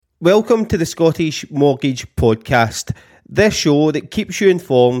Welcome to the Scottish Mortgage Podcast, this show that keeps you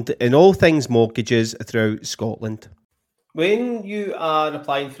informed in all things mortgages throughout Scotland. When you are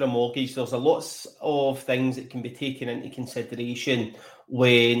applying for a mortgage, there's a lots of things that can be taken into consideration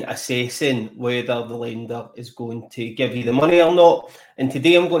when assessing whether the lender is going to give you the money or not. And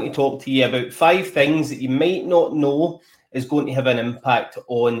today I'm going to talk to you about 5 things that you might not know is going to have an impact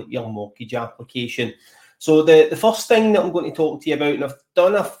on your mortgage application. So the first thing that I'm going to talk to you about, and I've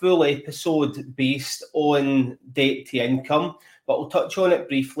done a full episode based on debt to income, but I'll touch on it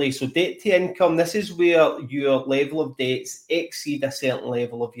briefly. So debt to income, this is where your level of debts exceed a certain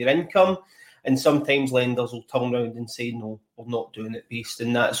level of your income. And sometimes lenders will turn around and say, no, we're not doing it based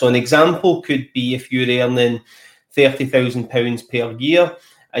on that. So an example could be if you're earning £30,000 per year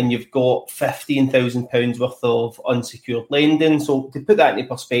and you've got £15,000 worth of unsecured lending. So to put that into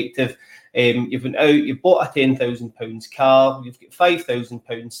perspective, you've went out, you've bought a £10,000 car, you've got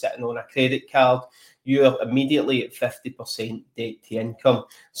 £5,000 sitting on a credit card, you're immediately at 50% debt to income.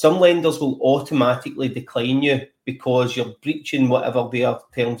 Some lenders will automatically decline you because you're breaching whatever their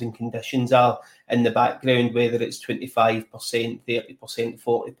terms and conditions are in the background, whether it's 25%, 30%,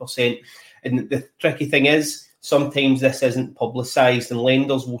 40%. And the tricky thing is, sometimes this isn't publicised and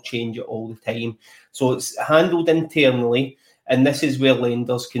lenders will change it all the time. So it's handled internally, and this is where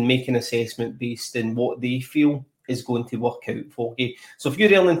lenders can make an assessment based on what they feel is going to work out for you. So if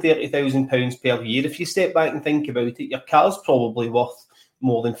you're earning £30,000 per year, if you step back and think about it, your car's probably worth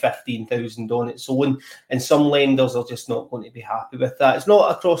more than $15,000 on its own, and some lenders are just not going to be happy with that. It's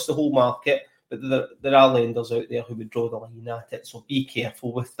not across the whole market, but there are lenders out there who would draw the line at it, so be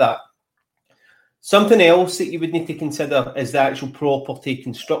careful with that. Something else that you would need to consider is the actual property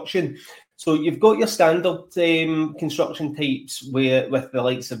construction. So you've got your standard construction types with the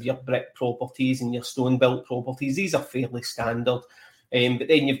likes of your brick properties and your stone-built properties. These are fairly standard. But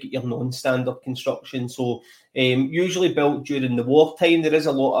then you've got your non-standard construction. So usually built during the wartime. There is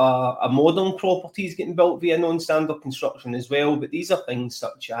a lot of modern properties getting built via non-standard construction as well. But these are things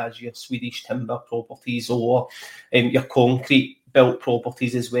such as your Swedish timber properties or your concrete built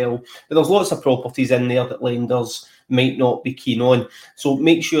properties as well. But there's lots of properties in there that lenders might not be keen on. So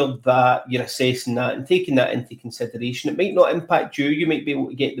make sure that you're assessing that and taking that into consideration. It might not impact you. You might be able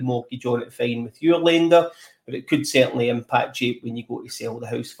to get the mortgage on it fine with your lender, but it could certainly impact you when you go to sell the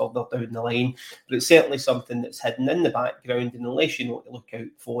house further down the line. But it's certainly something that's hidden in the background, and unless you know to look out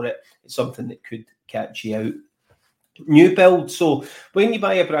for it, it's something that could catch you out. New build. So when you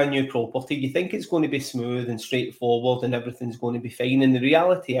buy a brand new property, you think it's going to be smooth and straightforward and everything's going to be fine. And the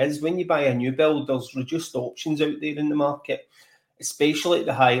reality is, when you buy a new build, there's reduced options out there in the market, especially at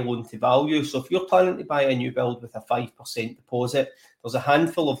the high loan to value. So if you're planning to buy a new build with a 5% deposit, there's a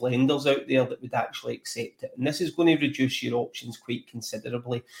handful of lenders out there that would actually accept it. And this is going to reduce your options quite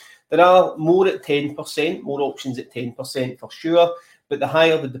considerably. There are more at 10%, more options at 10% for sure. But the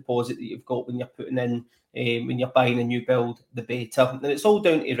higher the deposit that you've got when you're putting in, when you're buying a new build, the better. And it's all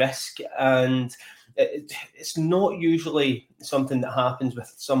down to risk, and it's not usually something that happens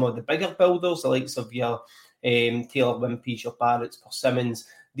with some of the bigger builders, the likes of your Taylor Wimpey's, your Barrett's, Persimmons.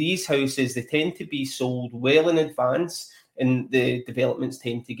 These houses, they tend to be sold well in advance, and the developments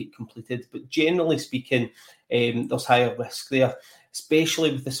tend to get completed. But generally speaking, there's higher risk there,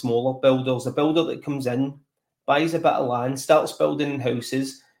 especially with the smaller builders. A builder that comes in, buys a bit of land, starts building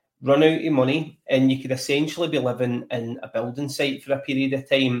houses, run out of money, and you could essentially be living in a building site for a period of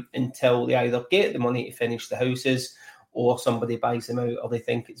time until they either get the money to finish the houses or somebody buys them out or they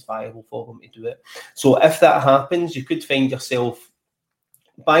think it's viable for them to do it. So if that happens, you could find yourself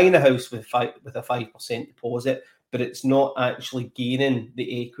buying a house with a 5% deposit, but it's not actually gaining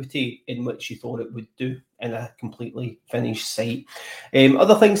the equity in which you thought it would do in a completely finished site.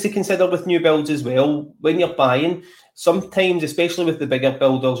 Other things to consider with new builds as well, when you're buying, sometimes, especially with the bigger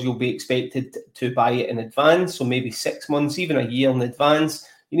builders, you'll be expected to buy it in advance, so maybe 6 months, even a year in advance.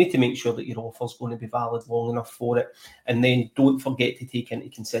 You need to make sure that your offer's going to be valid long enough for it. And then don't forget to take into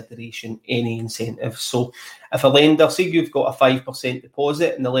consideration any incentives. So if a lender, say you've got a 5%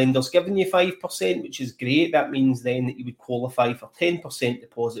 deposit and the lender's giving you 5%, which is great, that means then that you would qualify for 10%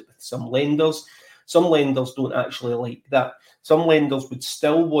 deposit with some lenders. Some lenders don't actually like that. Some lenders would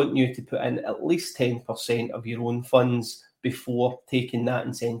still want you to put in at least 10% of your own funds before taking that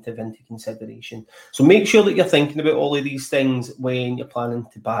incentive into consideration. So make sure that you're thinking about all of these things when you're planning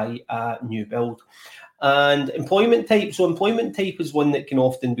to buy a new build. And employment type. So employment type is one that can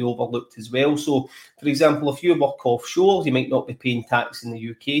often be overlooked as well. So, for example, if you work offshore, you might not be paying tax in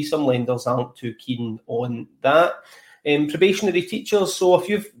the UK. Some lenders aren't too keen on that. Probationary teachers. So if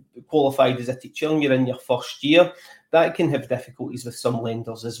you've qualified as a teacher and you're in your first year, that can have difficulties with some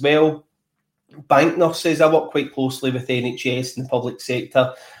lenders as well. Bank nurses, I work quite closely with the NHS and the public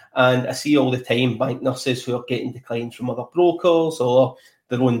sector, and I see all the time bank nurses who are getting declined from other brokers or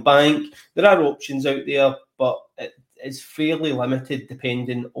their own bank. There are options out there, but it's fairly limited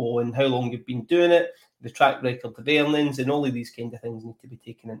depending on how long you've been doing it, the track record of earnings, and all of these kind of things need to be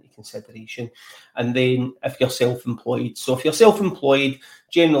taken into consideration. And then if you're self-employed,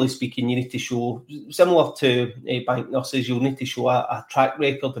 generally speaking, you need to show, similar to bank nurses, you'll need to show a track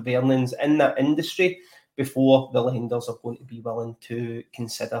record of earnings in that industry before the lenders are going to be willing to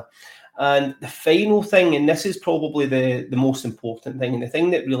consider. And the final thing, and this is probably the most important thing, and the thing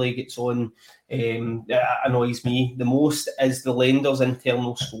that really gets on, annoys me the most, is the lender's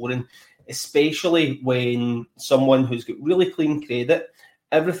internal scoring, especially when someone who's got really clean credit,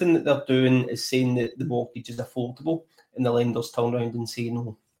 everything that they're doing is saying that the mortgage is affordable, and the lenders turn around and say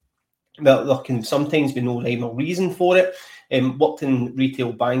no. There can sometimes be no rhyme or reason for it. Worked in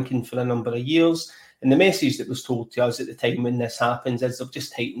retail banking for a number of years, and the message that was told to us at the time when this happens is they've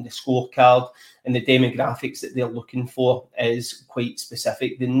just tightened the scorecard, and the demographics that they're looking for is quite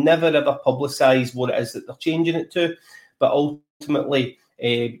specific. They never ever publicise what it is that they're changing it to, but ultimately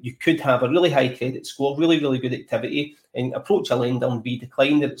you could have a really high credit score, really, really good activity, and approach a lender and be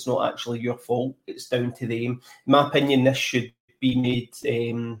declined that it's not actually your fault, it's down to them. In my opinion, this should be made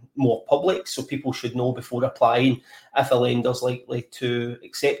more public, so people should know before applying if a lender's likely to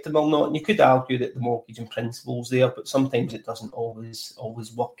accept them or not. And you could argue that the mortgage in principle is there, but sometimes it doesn't always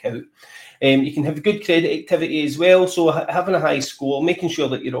work out. You can have good credit activity as well, so having a high score, making sure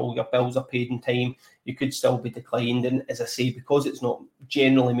that all your bills are paid in time, you could still be declined. And as I say, because it's not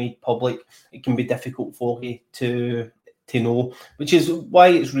generally made public, it can be difficult for you to know, which is why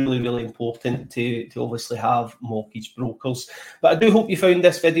it's really, really important to obviously have mortgage brokers. But I do hope you found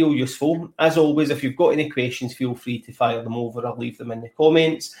this video useful. As always, if you've got any questions, feel free to fire them over or leave them in the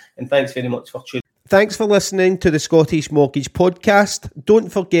comments. And thanks very much for tuning. Thanks for listening to the Scottish Mortgage Podcast.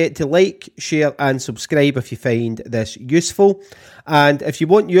 Don't forget to like, share and subscribe if you find this useful. And if you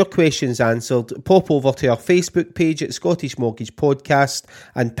want your questions answered, pop over to our Facebook page at Scottish Mortgage Podcast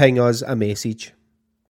and ping us a message.